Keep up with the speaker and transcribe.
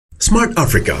Smart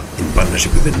Africa, in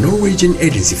partnership with the Norwegian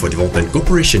Agency for Development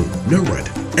Cooperation,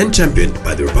 NORAD, and championed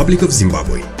by the Republic of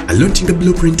Zimbabwe, are launching a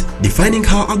blueprint defining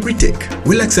how Agritech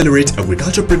will accelerate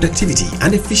agricultural productivity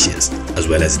and efficiency, as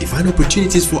well as define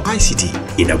opportunities for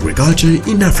ICT in agriculture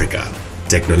in Africa.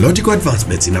 Technological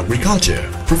advancements in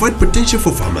agriculture provide potential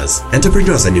for farmers,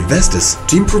 entrepreneurs and investors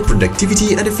to improve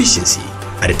productivity and efficiency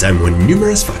at a time when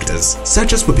numerous factors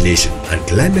such as population and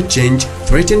climate change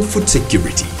threaten food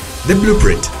security. The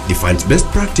blueprint defines best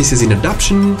practices in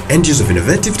adoption and use of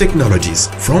innovative technologies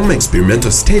from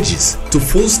experimental stages to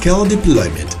full-scale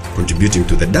deployment, contributing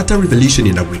to the data revolution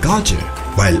in agriculture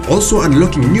while also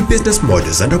unlocking new business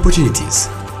models and opportunities.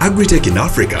 Agritech in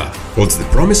Africa holds the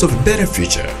promise of a better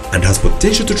future and has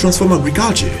potential to transform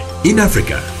agriculture in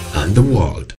Africa and the world.